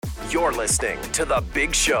You're listening to The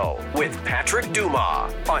Big Show with Patrick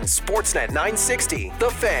Dumas on Sportsnet 960, The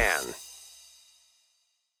Fan.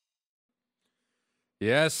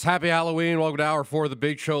 Yes, happy Halloween. Welcome to Hour 4 of The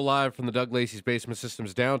Big Show, live from the Doug Lacey's Basement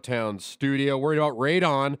Systems downtown studio. Worried about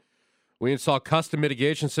radon? We install custom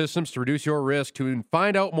mitigation systems to reduce your risk. To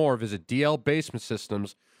find out more, visit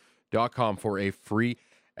dlbasementsystems.com for a free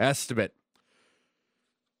estimate.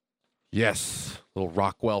 Yes, a little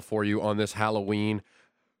Rockwell for you on this Halloween.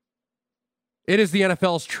 It is the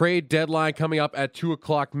NFL's trade deadline coming up at 2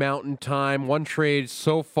 o'clock Mountain Time. One trade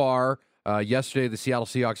so far. Yesterday, the Seattle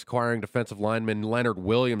Seahawks acquiring defensive lineman Leonard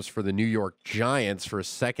Williams for the New York Giants for a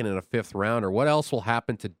second and a fifth rounder. What else will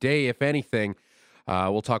happen today, if anything?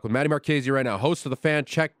 We'll talk with Matty Marchese right now, host of the Fan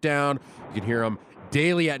Checkdown. You can hear him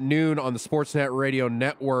daily at noon on the Sportsnet Radio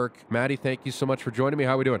Network. Matty, thank you so much for joining me.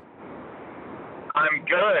 How are we doing? I'm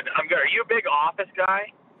good. Are you a big Office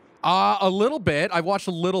guy? A little bit. I've watched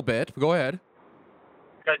a little bit. Go ahead.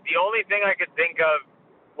 Because the only thing I could think of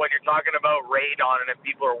when you're talking about radon and if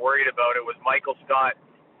people are worried about it was Michael Scott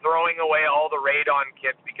throwing away all the radon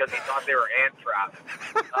kits because he thought they were ant traps.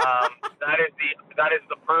 That is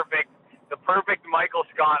the perfect Michael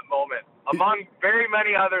Scott moment, among very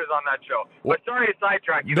many others on that show. But sorry to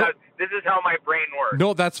sidetrack you. No. This is how my brain works.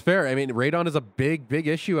 No, that's fair. I mean, radon is a big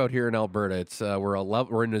issue out here in Alberta. It's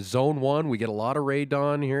we're in a zone 1. We get a lot of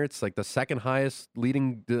radon here. It's like the second highest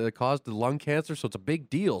leading cause to lung cancer, so it's a big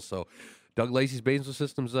deal. So Doug Lacey's Basement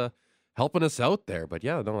Systems helping us out there. But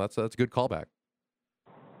yeah, no, that's a good callback.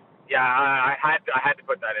 Yeah, I had to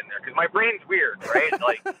put that in there because my brain's weird, right?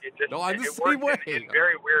 Like it just No, I'm the it same works way. in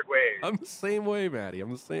very weird ways. I'm the same way, Matty. I'm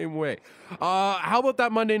the same way. How about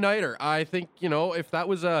that Monday Nighter? I think, if that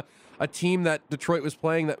was a team that Detroit was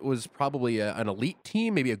playing that was probably an elite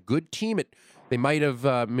team, maybe a good team, they might have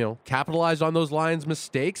capitalized on those Lions'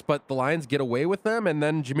 mistakes, but the Lions get away with them, and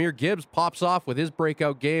then Jahmyr Gibbs pops off with his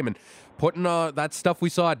breakout game and putting that stuff we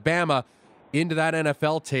saw at Bama into that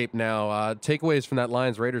NFL tape now. Takeaways from that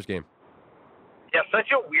Lions-Raiders game. Yeah,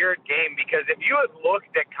 such a weird game because if you had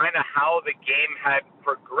looked at kind of how the game had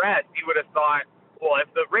progressed, you would have thought, well,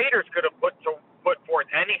 if the Raiders could have put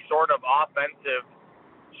forth any sort of offensive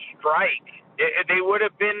strike, they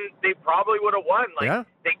probably would have won.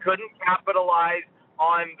 They couldn't capitalize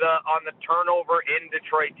on the turnover in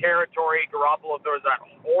Detroit territory. Garoppolo, there was that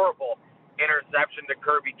horrible interception to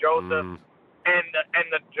Kirby Joseph. And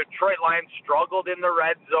the Detroit Lions struggled in the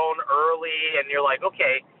red zone early, and you're like,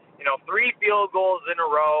 okay, 3 field goals in a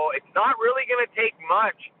row. It's not really going to take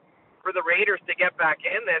much for the Raiders to get back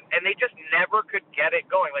in this, and they just never could get it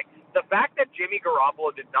going. Like, the fact that Jimmy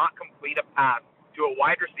Garoppolo did not complete a pass to a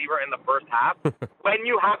wide receiver in the first half, when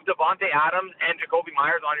you have Devontae Adams and Jacoby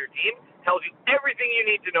Myers on your team, tells you everything you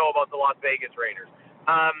need to know about the Las Vegas Raiders.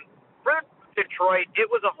 For Detroit, it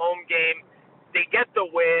was a home game. They get the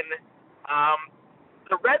win.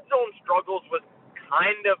 The red zone struggles was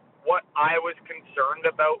kind of what I was concerned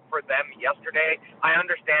about for them yesterday. I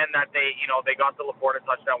understand that they got the Laporta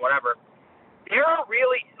touchdown, whatever. They're a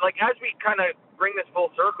really, as we kind of bring this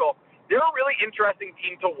full circle, they're a really interesting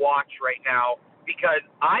team to watch right now because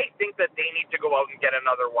I think that they need to go out and get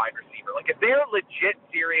another wide receiver. Like, if they're legit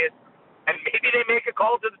serious, and maybe they make a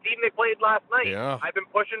call to the team they played last night. Yeah. I've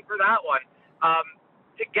been pushing for that one.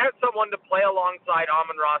 To get someone to play alongside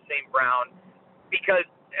Amon-Ra St. Brown, because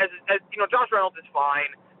as Josh Reynolds is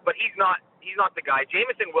fine, but he's not the guy.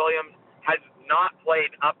 Jameson Williams has not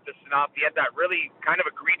played up to snuff. He had that really kind of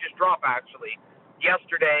egregious drop, actually,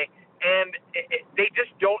 yesterday. And they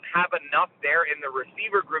just don't have enough there in the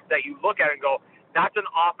receiver group that you look at and go, that's an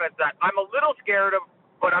offense that I'm a little scared of,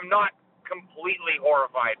 but I'm not completely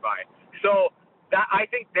horrified by. So I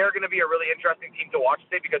think they're going to be a really interesting team to watch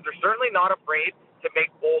today because they're certainly not afraid to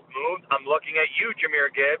make bold moves. I'm looking at you,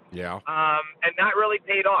 Jahmyr Gibbs. Yeah. And that really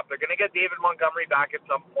paid off. They're going to get David Montgomery back at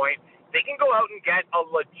some point. They can go out and get a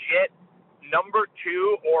legit number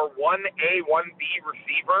 2 or 1A, 1B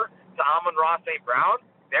receiver to Amon-Ra St. Brown.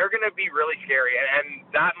 They're going to be really scary, and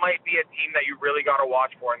that might be a team that you really got to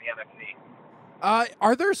watch for in the NFC.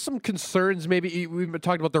 Are there some concerns? Maybe we've been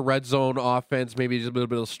talking about the red zone offense. Maybe just a little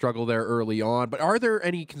bit of struggle there early on. But are there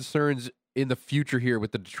any concerns in the future here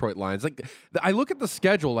with the Detroit Lions? Like, I look at the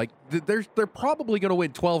schedule, like they're probably going to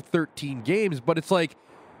win 12, 13 games, but it's like,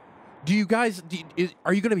 are you going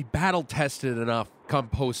to be battle tested enough come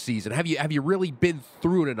postseason? Have you really been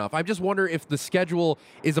through it enough? I just wonder if the schedule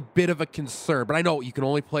is a bit of a concern, but I know you can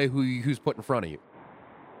only play who's put in front of you.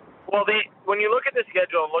 Well, when you look at the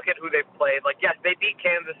schedule and look at who they've played, yes, they beat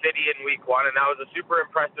Kansas City in week 1, and that was a super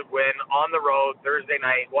impressive win on the road, Thursday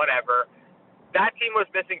night, whatever. that team was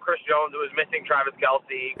missing Chris Jones. It was missing Travis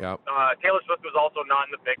Kelce. Yep. Taylor Swift was also not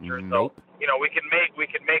in the picture. Nope. So, we can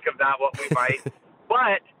make of that what we might.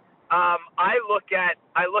 But I look at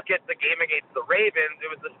the game against the Ravens. It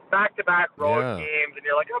was the back-to-back road games, and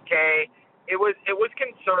you're like, okay, it was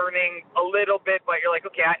concerning a little bit, but you're like,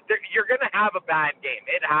 okay, you're going to have a bad game.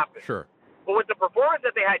 It happens. Sure. But with the performance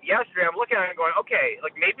that they had yesterday, I'm looking at it and going, okay,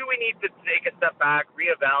 like maybe we need to take a step back,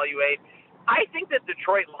 reevaluate. I think that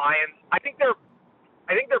Detroit Lions, I think they're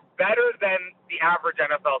better than the average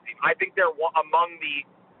NFL team. I think they're among the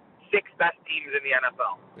 6 best teams in the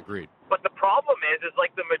NFL. Agreed. But the problem is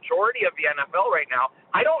like the majority of the NFL right now,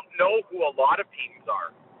 I don't know who a lot of teams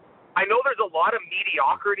are. I know there's a lot of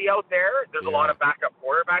mediocrity out there. There's a lot of backup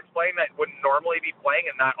quarterbacks playing that wouldn't normally be playing,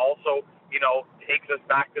 and that also, takes us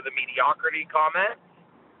back to the mediocrity comment.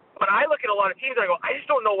 But I look at a lot of teams and I go, I just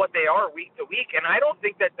don't know what they are week to week, and I don't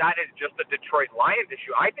think that is just a Detroit Lions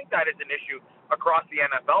issue. I think that is an issue across the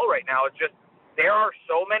NFL right now. It's just there are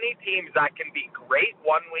so many teams that can be great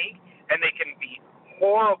one week and they can be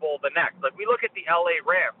horrible the next. Like we look at the LA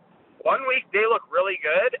Rams. One week they look really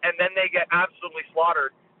good, and then they get absolutely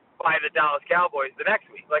slaughtered by the Dallas Cowboys the next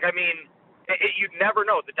week. Like, I mean, you'd never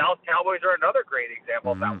know. The Dallas Cowboys are another great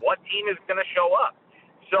example of that. What team is going to show up?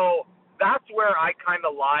 So that's where I kind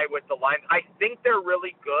of lie with the Lions. I think they're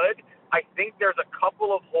really good. I think there's a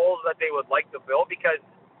couple of holes that they would like to fill because,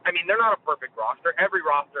 I mean, they're not a perfect roster. Every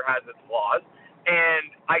roster has its flaws.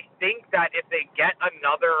 And I think that if they get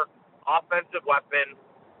another offensive weapon,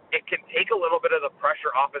 it can take a little bit of the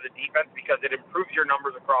pressure off of the defense because it improves your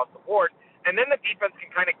numbers across the board. And then the defense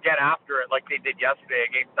can kind of get after it like they did yesterday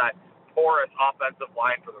against that porous offensive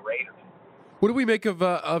line for the Raiders. What do we make of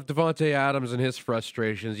Davante Adams and his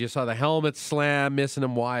frustrations? You saw the helmet slam, missing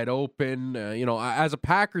him wide open. As a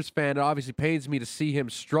Packers fan, it obviously pains me to see him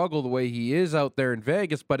struggle the way he is out there in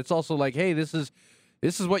Vegas. But it's also like, hey, this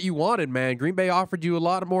is what you wanted, man. Green Bay offered you a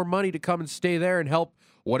lot more money to come and stay there and help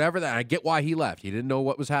whatever that. I get why he left. He didn't know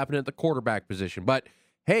what was happening at the quarterback position, but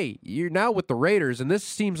hey, you're now with the Raiders, and this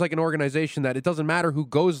seems like an organization that it doesn't matter who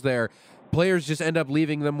goes there. Players just end up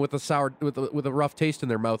leaving them with a rough taste in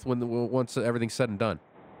their mouth once everything's said and done.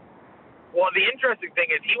 Well, the interesting thing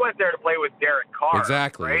is he went there to play with Derek Carr.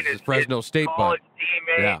 Exactly. Right? His Fresno State college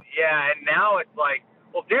teammate. Yeah, and now it's like,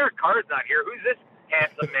 well, Derek Carr's not here. Who's this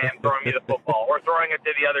handsome man throwing me the football or throwing it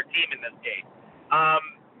to the other team in this case?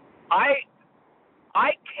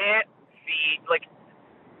 I can't see, like,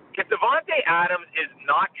 if Davante Adams is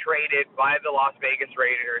not traded by the Las Vegas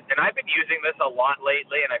Raiders, and I've been using this a lot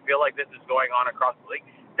lately, and I feel like this is going on across the league,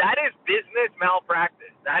 that is business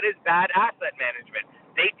malpractice. That is bad asset management.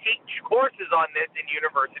 They teach courses on this in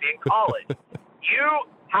university and college. You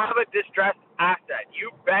have a distressed asset.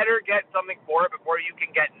 You better get something for it before you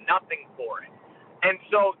can get nothing for it. And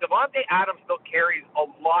so Davante Adams still carries a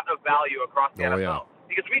lot of value across the NFL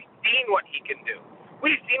because we've seen what he can do.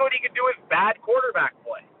 We've seen what he can do with bad quarterback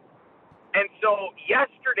play. And so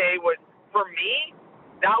yesterday was, for me,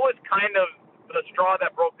 that was kind of the straw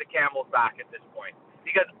that broke the camel's back at this point.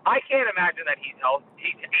 Because I can't imagine that he's healthy,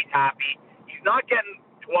 he's happy. He's not getting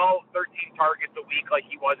 12, 13 targets a week like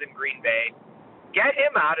he was in Green Bay. Get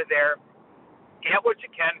him out of there. Get what you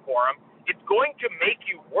can for him. It's going to make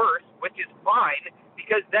you worse, which is fine,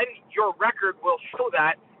 because then your record will show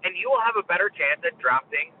that, and you will have a better chance at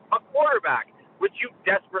drafting a quarterback, which you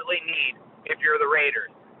desperately need if you're the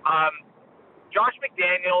Raiders. Josh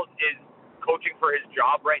McDaniels is coaching for his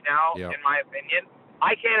job right now, in my opinion.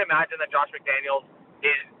 I can't imagine that Josh McDaniels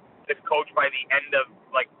is coached by the end of,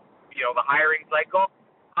 the hiring cycle.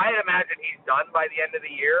 I imagine he's done by the end of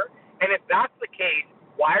the year. And if that's the case,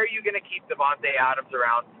 why are you going to keep Davante Adams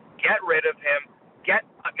around? Get rid of him. Get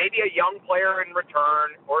maybe a young player in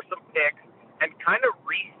return or some picks and kind of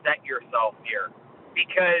reset yourself here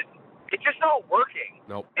because it's just not working.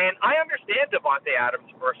 Nope. And I understand Davante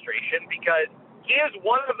Adams' frustration because he is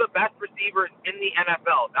one of the best receivers in the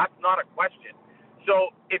NFL. That's not a question.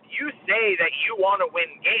 So if you say that you want to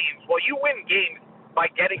win games, well, you win games by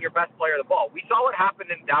getting your best player the ball. We saw what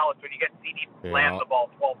happened in Dallas when you get CD land the ball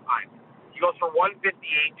 12 times. He goes for 158,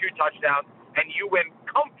 2 touchdowns, and you win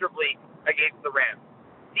comfortably against the Rams.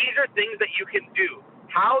 These are things that you can do.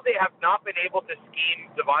 How they have not been able to scheme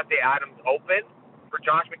Davante Adams open for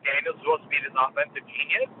Josh McDaniels, who's supposed to be this offensive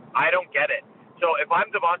genius, I don't get it. So if I'm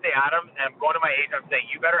Davante Adams and I'm going to my agent, I'm saying,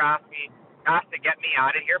 you better ask to get me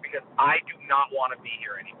out of here because I do not want to be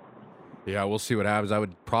here anymore. Yeah, we'll see what happens. I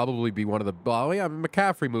would probably be one of the.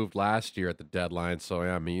 McCaffrey moved last year at the deadline,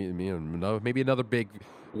 so maybe another big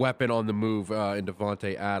weapon on the move in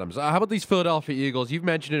Davante Adams. How about these Philadelphia Eagles? You've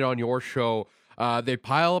mentioned it on your show. They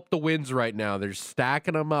pile up the wins right now. They're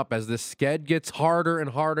stacking them up as the sched gets harder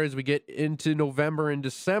and harder as we get into November and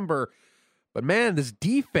December. But man, this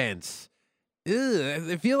defense,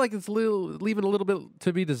 I feel like it's leaving a little bit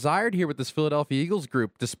to be desired here with this Philadelphia Eagles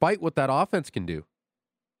group, despite what that offense can do.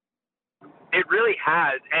 It really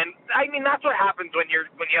has, and I mean that's what happens when you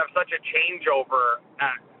have such a changeover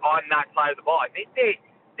on that side of the ball. I think they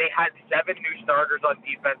had 7 new starters on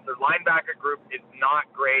defense. Their linebacker group is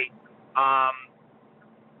not great,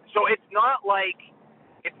 so it's not like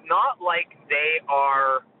they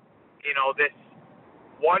are, this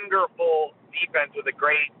wonderful defense with a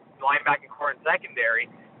great linebacking core and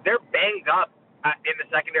secondary. They're banged up in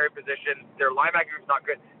the secondary position. Their linebacker group's not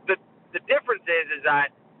good. The difference is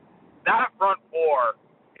that front four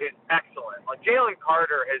is excellent. Like Jalen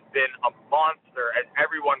Carter has been a monster, as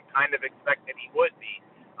everyone kind of expected he would be.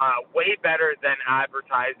 Way better than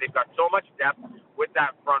advertised. They've got so much depth with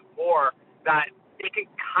that front four that they can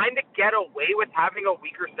kind of get away with having a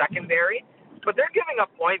weaker secondary, but they're giving up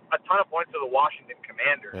a ton of points to the Washington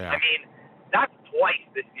Commanders. Yeah. I mean, that's twice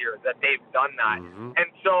this year that they've done that. Mm-hmm. And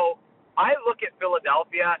so I look at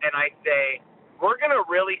Philadelphia and I say, we're going to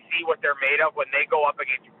really see what they're made of when they go up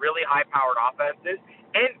against really high-powered offenses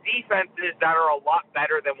and defenses that are a lot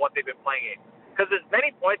better than what they've been playing in. Because as many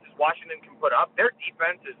points as Washington can put up, their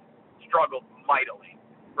defense has struggled mightily.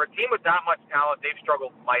 For a team with that much talent, they've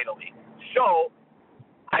struggled mightily. So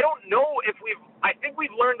I don't know if I think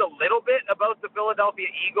we've learned a little bit about the Philadelphia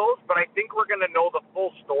Eagles, but I think we're going to know the full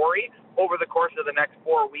story over the course of the next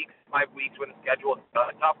 4 weeks, 5 weeks when the schedule is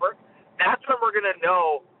tougher. That's when we're going to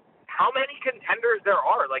know how many contenders there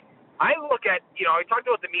are. Like, I look at, I talked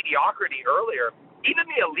about the mediocrity earlier. Even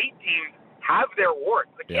the elite teams have their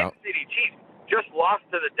warts. The Kansas City Chiefs just lost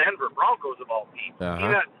to the Denver Broncos of all teams. Uh-huh.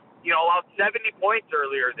 Team that, allowed 70 points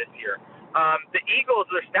earlier this year. The Eagles,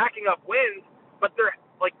 they're stacking up wins, but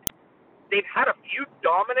they've had a few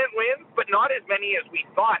dominant wins, but not as many as we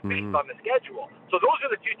thought based on the schedule. So those are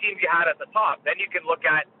the two teams you had at the top. Then you can look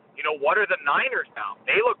at, what are the Niners now?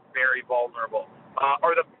 They look very vulnerable.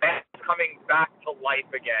 Are the Bears coming back to life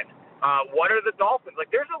again? What are the Dolphins?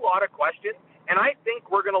 Like, there's a lot of questions, and I think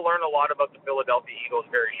we're going to learn a lot about the Philadelphia Eagles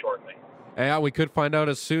very shortly. Yeah, we could find out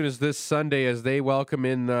as soon as this Sunday as they welcome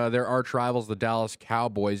in their arch rivals, the Dallas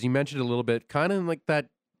Cowboys. You mentioned a little bit, kind of like that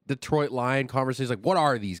Detroit Lion conversation. Like, what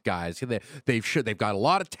are these guys? They've got a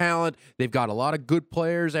lot of talent. They've got a lot of good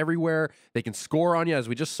players everywhere. They can score on you, as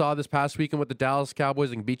we just saw this past weekend with the Dallas Cowboys.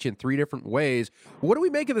 They can beat you in 3 different ways. What do we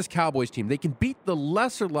make of this Cowboys team? They can beat the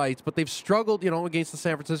lesser lights, but they've struggled, against the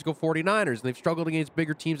San Francisco 49ers, and they've struggled against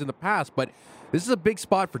bigger teams in the past. But this is a big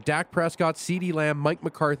spot for Dak Prescott, CeeDee Lamb, Mike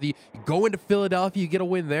McCarthy. You go into Philadelphia, you get a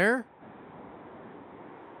win there?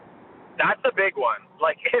 That's a big one.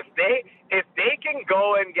 Like, if they can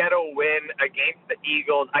go and get a win against the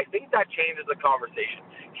Eagles, I think that changes the conversation.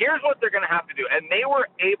 Here's what they're going to have to do, and they were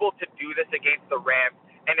able to do this against the Rams,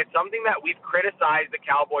 and it's something that we've criticized the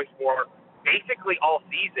Cowboys for basically all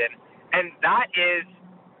season, and that is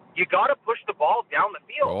you got to push the ball down the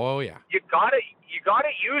field. Oh, yeah. You got to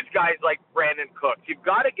use guys like Brandon Cooks. You've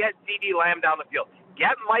got to get CeeDee Lamb down the field.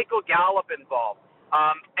 Get Michael Gallup involved.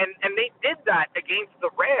 And they did that against the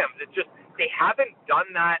Rams. It's just they haven't done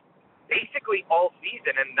that basically all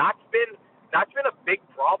season, and that's been a big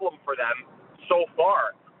problem for them so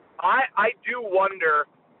far. I do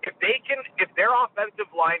wonder if their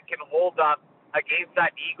offensive line can hold up against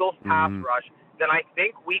that Eagles pass rush, then I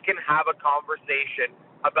think we can have a conversation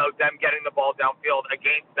about them getting the ball downfield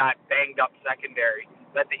against that banged up secondary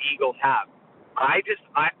that the Eagles have. I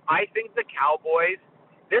think the Cowboys,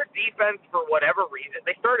 their defense, for whatever reason,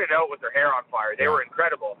 they started out with their hair on fire. They were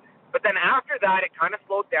incredible. But then after that, it kind of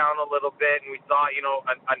slowed down a little bit, and we saw,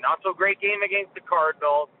 a not-so-great game against the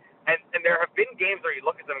Cardinals. And there have been games where you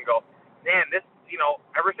look at them and go, man, this,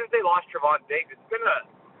 ever since they lost Trevon Diggs,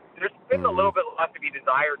 there's been a little bit left to be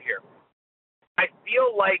desired here. I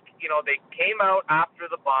feel like, they came out after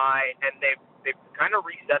the bye, and they've kind of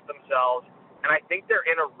reset themselves, and I think they're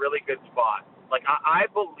in a really good spot. Like, I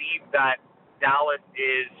believe that Dallas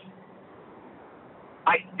is,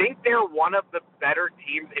 I think they're one of the better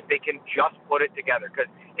teams if they can just put it together, because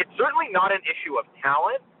it's certainly not an issue of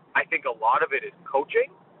talent. I think a lot of it is coaching,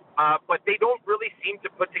 but they don't really seem to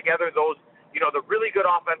put together those, the really good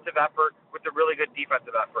offensive effort with the really good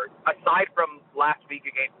defensive effort, aside from last week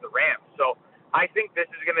against the Rams. So I think this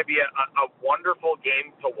is going to be a wonderful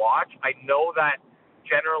game to watch. I know that,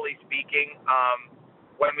 generally speaking,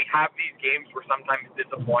 when we have these games, we're sometimes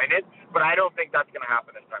disappointed, but I don't think that's going to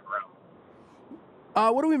happen this time around.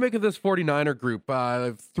 What do we make of this 49er group?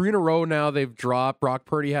 3 in a row now they've dropped. Brock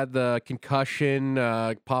Purdy had the concussion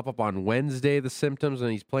pop up on Wednesday, the symptoms,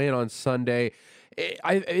 and he's playing on Sunday.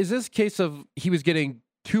 Is this a case of he was getting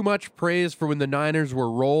too much praise for when the Niners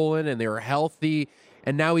were rolling and they were healthy,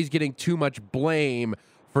 and now he's getting too much blame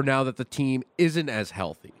for now that the team isn't as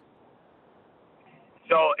healthy?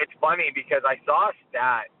 So it's funny because I saw a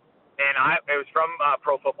stat, and it was from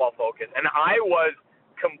Pro Football Focus, and I was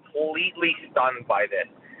completely stunned by this.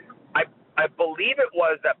 I believe it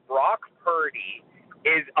was that Brock Purdy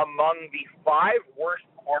is among the 5 worst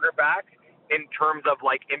quarterbacks in terms of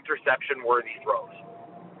like interception-worthy throws,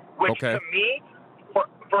 which to me,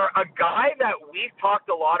 for a guy that we've talked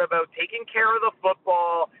a lot about taking care of the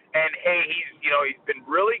football, and hey, he's been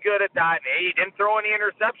really good at that, and hey, he didn't throw any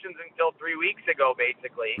interceptions until 3 weeks ago,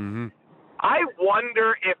 basically. Mm-hmm. I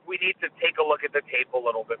wonder if we need to take a look at the tape a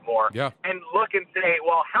little bit more and look and say,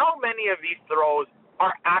 well, how many of these throws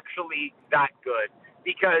are actually that good?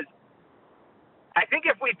 Because I think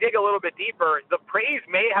if we dig a little bit deeper, the praise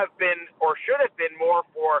may have been or should have been more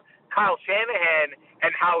for Kyle Shanahan and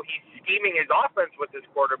how he's scheming his offense with his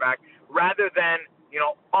quarterback rather than,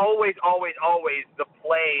 always the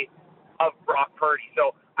play of Brock Purdy.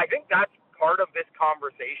 So I think that's part of this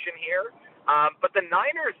conversation here. But the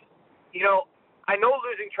Niners, I know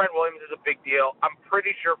losing Trent Williams is a big deal. I'm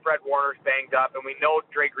pretty sure Fred Warner's banged up, and we know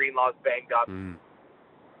Dre Greenlaw's banged up.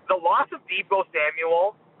 The loss of Deebo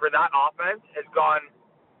Samuel for that offense has gone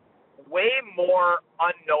way more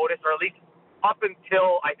unnoticed, or at least up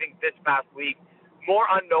until, I think, this past week, more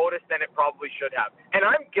unnoticed than it probably should have. And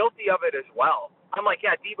I'm guilty of it as well. I'm like,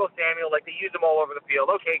 yeah, Deebo Samuel, they use him all over the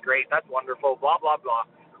field. Okay, great, that's wonderful, blah, blah, blah.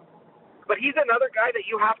 But he's another guy that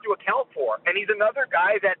you have to account for, and he's another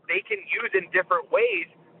guy that they can use in different ways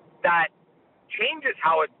that changes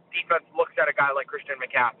how a defense looks at a guy like Christian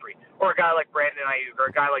McCaffrey or a guy like Brandon Ayuk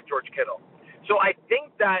or a guy like George Kittle. So I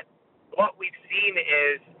think that what we've seen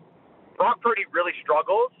is Brock Purdy really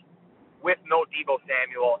struggles with no Deebo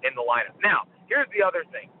Samuel in the lineup. Now, here's the other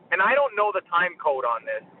thing, and I don't know the time code on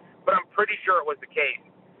this, but I'm pretty sure it was the case.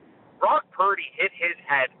 Brock Purdy hit his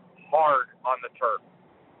head hard on the turf.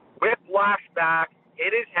 Whiplash back,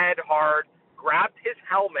 hit his head hard, grabbed his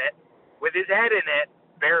helmet with his head in it,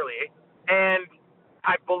 barely, and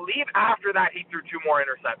I believe after that he threw 2 more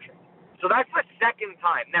interceptions. So that's the second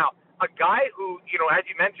time. Now, a guy who, as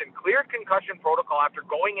you mentioned, cleared concussion protocol after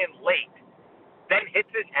going in late, then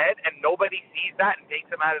hits his head and nobody sees that and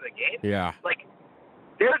takes him out of the game. Yeah. Like,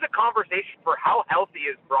 there's a conversation for how healthy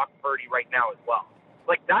is Brock Purdy right now as well.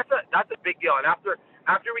 Like, that's a big deal. And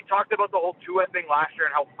after we talked about the whole Tua thing last year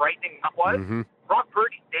and how frightening that was, Brock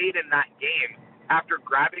Purdy stayed in that game after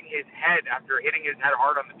grabbing his head, after hitting his head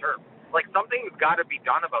hard on the turf. Like, something's got to be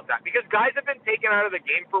done about that because guys have been taken out of the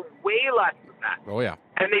game for way less than that. Oh, yeah.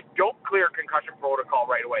 And they don't clear concussion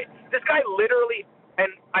protocol right away. This guy literally,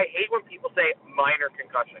 and I hate when people say minor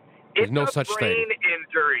concussion. It's no a such brain thing.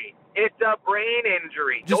 injury. It's a brain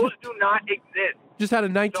injury. Those do not exist. Just had a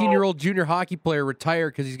 19-year-old junior hockey player retire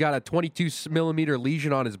because he's got a 22-millimeter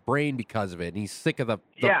lesion on his brain because of it, and he's sick of the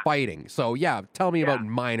fighting. So, tell me about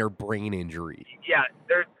minor brain injury. Yeah,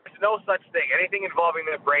 there's no such thing. Anything involving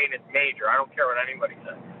the brain is major. I don't care what anybody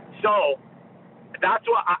says. So that's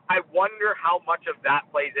what I wonder how much of that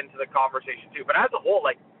plays into the conversation, too. But as a whole,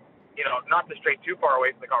 not to stray too far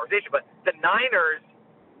away from the conversation, but the Niners,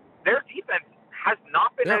 their defense has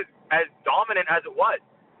not been as dominant as it was.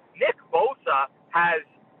 Nick Bosa has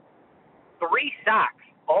 3 sacks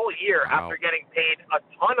all year after getting paid a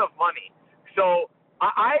ton of money. So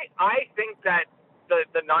I think that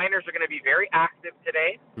the Niners are going to be very active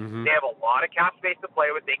today. They have a lot of cap space to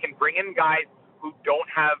play with. They can bring in guys who don't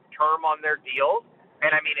have term on their deals.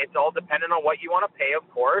 And, I mean, it's all dependent on what you want to pay, of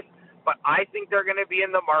course. But I think they're going to be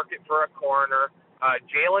in the market for a corner.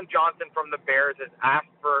 Jalen Johnson from the Bears has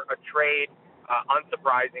asked for a trade,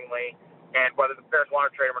 unsurprisingly. And whether the Bears want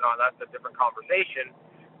to trade him or not, that's a different conversation.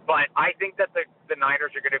 But I think that the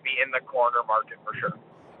Niners are going to be in the corner market for sure.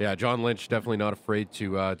 Yeah, John Lynch definitely not afraid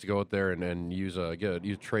to go out there and use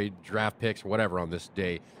trade draft picks or whatever on this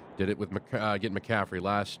day. Did it with getting McCaffrey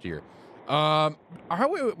last year.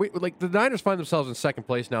 The Niners find themselves in second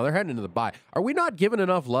place now. They're heading into the bye. Are we not giving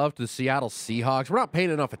enough love to the Seattle Seahawks? We're not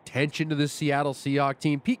paying enough attention to this Seattle Seahawks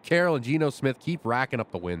team. Pete Carroll and Geno Smith keep racking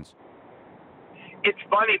up the wins. It's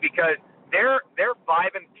funny because they're 5-2,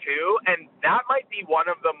 and that might be one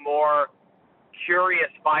of the more curious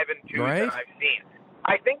 5-2 that I've seen.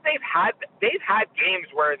 I think they've had games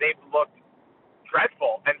where they've looked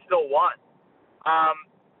dreadful and still won.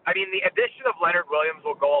 I mean, the addition of Leonard Williams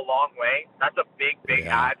will go a long way. That's a big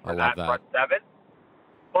add for that front seven.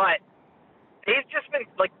 But they've just been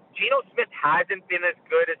like Geno Smith hasn't been as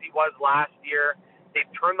good as he was last year. They've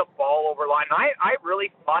turned the ball over a lot. And I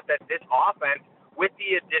really thought that this offense, with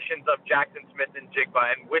the additions of Jackson Smith and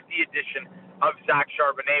Jigba and with the addition of Zach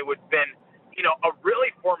Charbonnet, would have been, a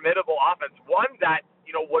really formidable offense, one that,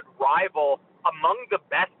 would rival among the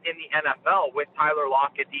best in the NFL with Tyler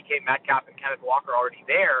Lockett, DK Metcalf, and Kenneth Walker already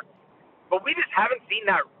there. But we just haven't seen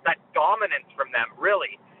that dominance from them,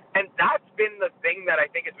 really. And that's been the thing that I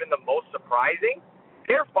think has been the most surprising.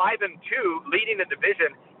 They're 5-2, leading the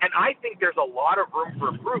division, and I think there's a lot of room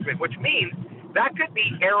for improvement, which means that could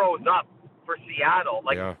be arrows up for Seattle.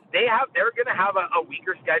 They're going to have a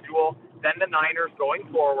weaker schedule than the Niners going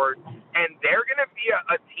forward, and they're going to be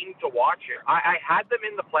a team to watch here. I had them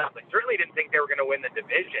in the playoffs. I certainly didn't think they were going to win the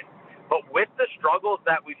division, but with the struggles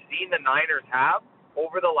that we've seen the Niners have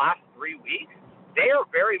over the last 3 weeks, they are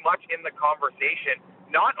very much in the conversation,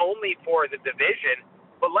 not only for the division,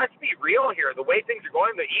 but let's be real here. The way things are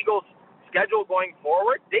going, the Eagles' schedule going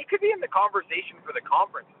forward, they could be in the conversation for the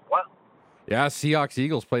conference as well. Yeah,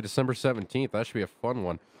 Seahawks-Eagles play December 17th. That should be a fun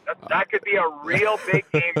one. That could be a real big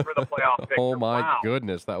game for the playoff picture. Oh, my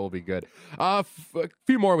goodness. That will be good. A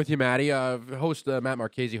few more with you, Matty. Host Matt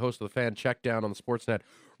Marchese, host of the Fan Checkdown on the Sportsnet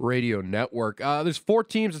Radio Network. There's 4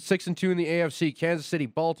 teams at 6-2 in the AFC: Kansas City,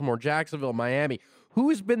 Baltimore, Jacksonville, Miami. Who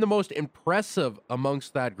has been the most impressive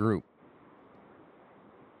amongst that group?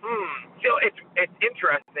 So it's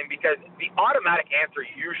interesting because the automatic answer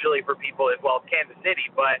usually for people is, well, Kansas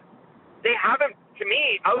City, but they haven't, to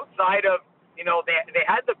me, outside of, they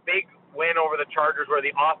had the big win over the Chargers where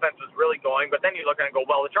the offense was really going, but then you look at it and go,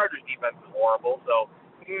 well, the Chargers defense is horrible, so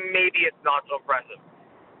maybe it's not so impressive.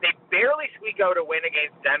 They barely squeak out a win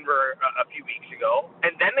against Denver a few weeks ago,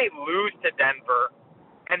 and then they lose to Denver,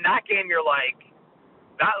 and that game you're like,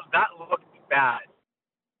 that looked bad.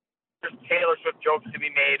 There's Taylor Swift jokes to be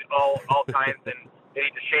made, all kinds, and they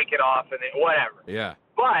need to shake it off and whatever. Yeah.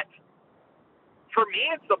 But for me,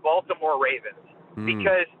 it's the Baltimore Ravens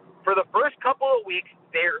because for the first couple of weeks,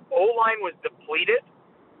 their O-line was depleted.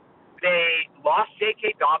 They lost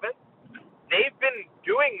J.K. Dobbins. They've been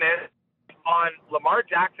doing this on Lamar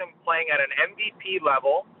Jackson playing at an MVP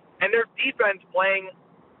level, and their defense playing,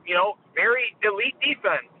 very elite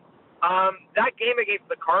defense. That game against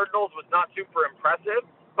the Cardinals was not super impressive,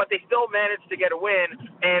 but they still managed to get a win.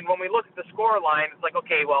 And when we look at the score line, it's like,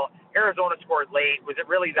 okay, well, Arizona scored late. Was it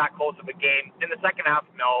really that close of a game? In the second half,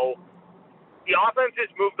 no. The offenses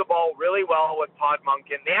moved the ball really well with Todd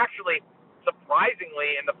Monken. They actually,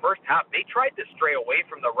 surprisingly, in the first half, they tried to stray away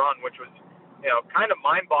from the run, which was, kind of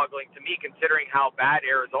mind-boggling to me considering how bad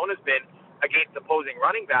Arizona's been against opposing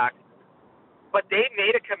running backs. But they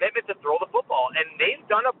made a commitment to throw the football, and they've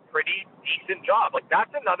done a pretty decent job. Like,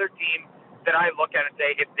 that's another team that I look at and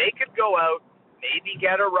say, if they could go out, maybe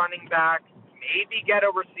get a running back, maybe get a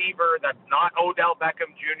receiver that's not Odell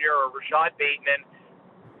Beckham Jr. or Rashad Bateman,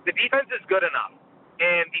 the defense is good enough.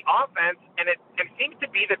 And the offense, and it seems to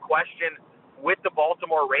be the question with the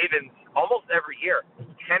Baltimore Ravens almost every year,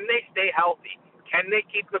 can they stay healthy? Can they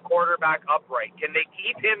keep the quarterback upright? Can they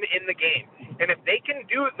keep him in the game? And if they can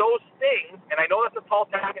do those things, and I know that's a tall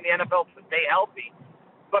task in the NFL to stay healthy,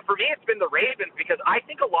 but for me it's been the Ravens because I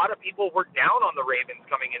think a lot of people were down on the Ravens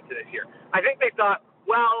coming into this year. I think they thought,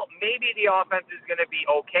 well, maybe the offense is going to be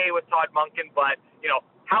okay with Todd Monken, but,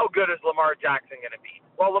 how good is Lamar Jackson going to be?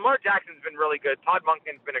 Well, Lamar Jackson's been really good. Todd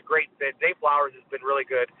Monken's been a great fit. Zay Flowers has been really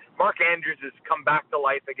good. Mark Andrews has come back to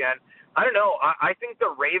life again. I don't know. I think the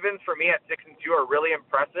Ravens, for me, at 6-2 are really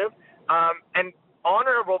impressive. And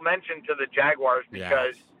honorable mention to the Jaguars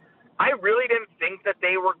because I really didn't think that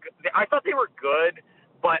they were – I thought they were good,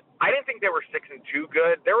 but I didn't think they were 6-2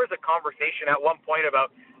 good. There was a conversation at one point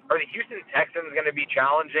about, are the Houston Texans going to be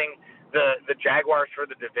challenging the Jaguars for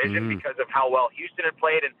the division because of how well Houston had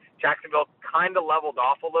played, and Jacksonville kind of leveled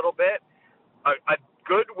off a little bit. A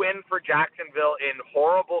good win for Jacksonville in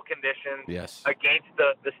horrible conditions against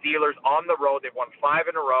the Steelers on the road. They've won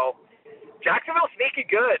 5 in a row. Jacksonville's sneaky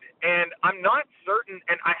good, and I'm not certain.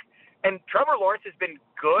 And Trevor Lawrence has been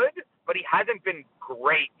good, but he hasn't been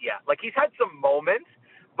great yet. Like, he's had some moments,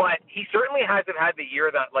 but he certainly hasn't had the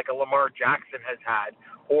year that, like, a Lamar Jackson has had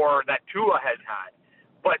or that Tua has had.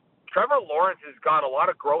 But Trevor Lawrence has got a lot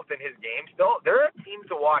of growth in his game still. They're a team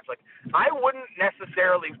to watch. Like, I wouldn't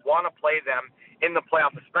necessarily want to play them in the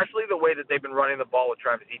playoffs, especially the way that they've been running the ball with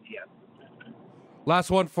Travis Etienne. Last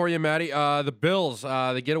one for you, Matty. The Bills,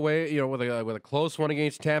 they get away, with a close one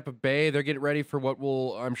against Tampa Bay. They're getting ready for what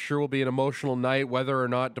I'm sure will be an emotional night. Whether or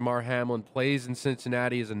not DeMar Hamlin plays in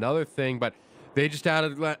Cincinnati is another thing, but they just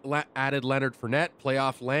added Leonard Fournette,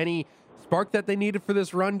 playoff Lanny spark that they needed for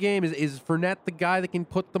this run game? Is Fournette the guy that can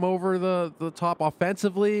put them over the top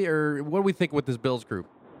offensively, or what do we think with this Bills group?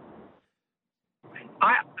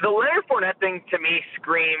 The Leonard Fournette thing to me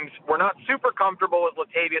screams we're not super comfortable with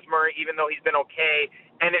Latavius Murray, even though he's been okay,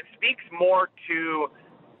 and it speaks more to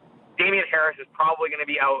Damian Harris is probably going to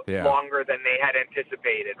be out longer than they had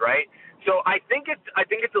anticipated, right? So I think it's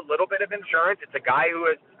a little bit of insurance. It's a guy who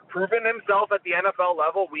has proven himself at the NFL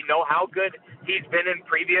level. We know how good he's been in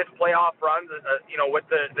previous playoff runs, with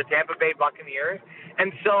the Tampa Bay Buccaneers, and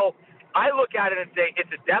so I look at it and say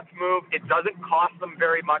it's a depth move. It doesn't cost them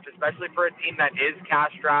very much, especially for a team that is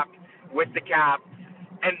cash strapped with the cap,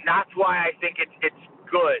 and that's why I think it's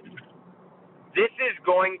good. This is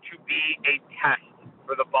going to be a test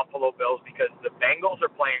for the Buffalo Bills because the Bengals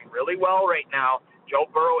are playing really well right now.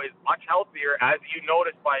 Joe Burrow is much healthier, as you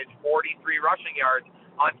noticed by his 43 rushing yards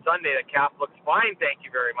on Sunday. The cap looks fine, thank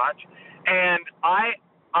you very much. And I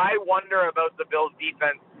wonder about the Bills'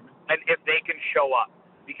 defense and if they can show up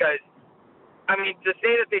because. I mean, to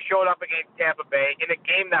say that they showed up against Tampa Bay in a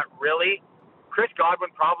game that really, Chris Godwin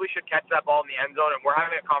probably should catch that ball in the end zone, and we're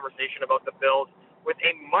having a conversation about the Bills with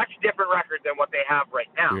a much different record than what they have right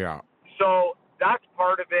now. Yeah. So that's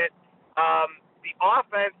part of it. The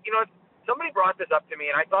offense, somebody brought this up to me,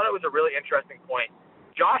 and I thought it was a really interesting point.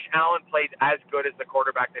 Josh Allen plays as good as the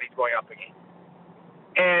quarterback that he's going up against.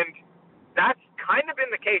 And that's kind of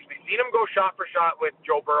been the case. We've seen him go shot for shot with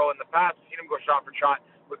Joe Burrow in the past. We've seen him go shot for shot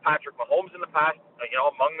with Patrick Mahomes in the past,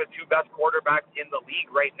 among the two best quarterbacks in the league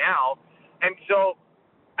right now. And so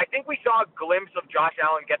I think we saw a glimpse of Josh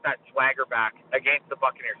Allen get that swagger back against the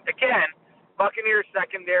Buccaneers. Again, Buccaneers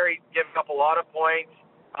secondary gives up a lot of points.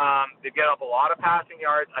 They get up a lot of passing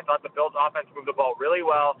yards. I thought the Bills offense moved the ball really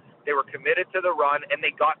well. They were committed to the run, and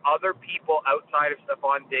they got other people outside of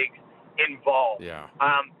Stephon Diggs involved. Yeah.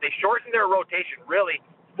 They shortened their rotation. Really,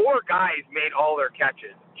 4 guys made all their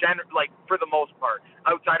catches, for the most part,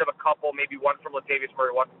 outside of a couple, maybe one from Latavius Murray,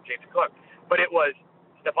 one from James Cook. But it was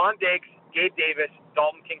Stephon Diggs, Gabe Davis,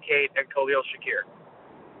 Dalton Kincaid, and Khalil Shakir.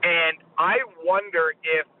 And I wonder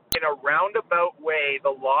if, in a roundabout way, the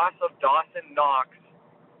loss of Dawson Knox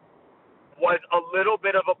was a little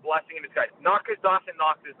bit of a blessing in disguise. Not because Dawson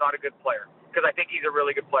Knox is not a good player, because I think he's a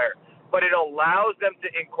really good player. But it allows them to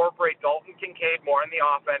incorporate Dalton Kincaid more in the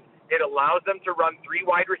offense. It allows them to run 3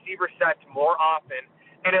 wide receiver sets more often.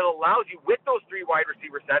 And it allows you, with those 3 wide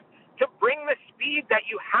receiver sets, to bring the speed that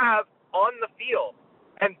you have on the field.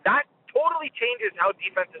 And that totally changes how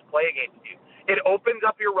defenses play against you. It opens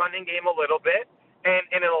up your running game a little bit, and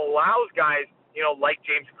it allows guys, like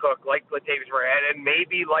James Cook, like Latavius Murray, and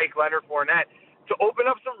maybe like Leonard Fournette, to open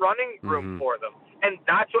up some running room for them. And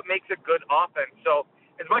that's what makes a good offense. So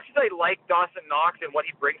as much as I like Dawson Knox and what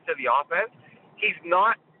he brings to the offense, he's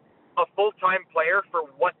not a full-time player for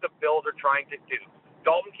what the Bills are trying to do.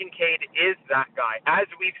 Dalton Kincaid is that guy. As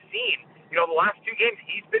we've seen, the last 2 games,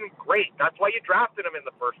 he's been great. That's why you drafted him in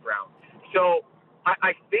the first round. So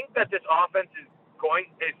I think that this offense is going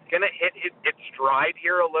to hit its stride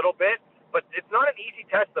here a little bit, but it's not an easy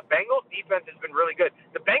test. The Bengals defense has been really good.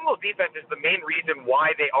 The Bengals defense is the main reason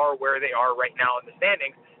why they are where they are right now in the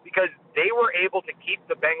standings, because they were able to keep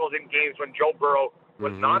the Bengals in games when Joe Burrow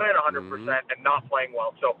was not at 100% and not playing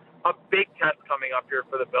well. So a big test coming up here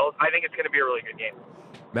for the Bills. I think it's going to be a really good game.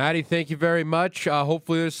 Matty, thank you very much.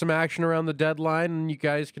 Hopefully there's some action around the deadline, and you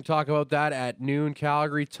guys can talk about that at noon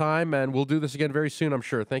Calgary time, and we'll do this again very soon, I'm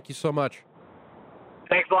sure. Thank you so much.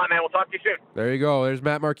 Thanks a lot, man. We'll talk to you soon. There you go. There's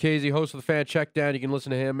Matt Marchese, host of the Fan Checkdown. You can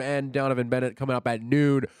listen to him and Donovan Bennett coming up at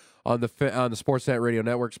noon on the Sportsnet Radio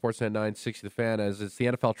Network, Sportsnet 960 The Fan, as it's the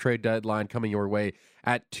NFL trade deadline coming your way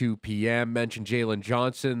at 2 p.m. Mentioned Jalen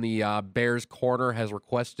Johnson. The Bears corner has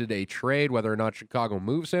requested a trade. Whether or not Chicago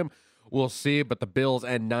moves him, we'll see. But the Bills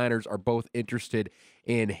and Niners are both interested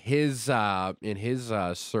in his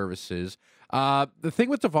services. The thing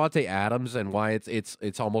with Devontae Adams and why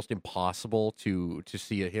it's almost impossible to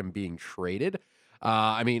see him being traded.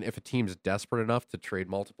 I mean, if a team's desperate enough to trade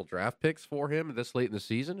multiple draft picks for him this late in the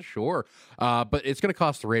season, sure. But it's going to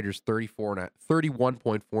cost the Raiders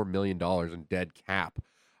 $31.4 million in dead cap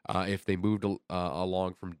if they moved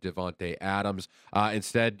along from Devontae Adams.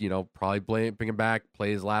 Instead, probably bring him back,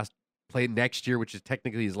 play next year, which is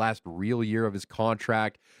technically his last real year of his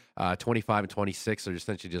contract. 25 and 26 are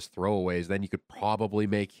essentially just throwaways. Then you could probably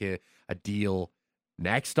make a deal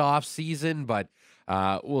next off season, but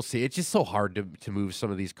we'll see. It's just so hard to move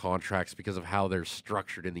some of these contracts because of how they're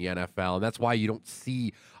structured in the NFL, and that's why you don't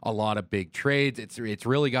see a lot of big trades. It's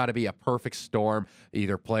really got to be a perfect storm.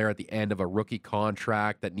 Either player at the end of a rookie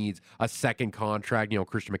contract that needs a second contract.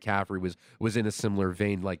 Christian McCaffrey was in a similar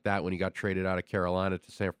vein like that when he got traded out of Carolina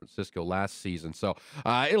to San Francisco last season. So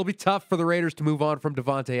it'll be tough for the Raiders to move on from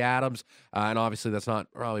Devontae Adams, and obviously that's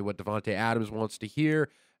not probably what Devontae Adams wants to hear.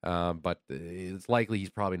 But it's likely he's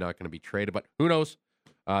probably not going to be traded. But who knows?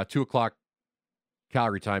 2 o'clock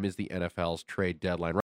Calgary time is the NFL's trade deadline.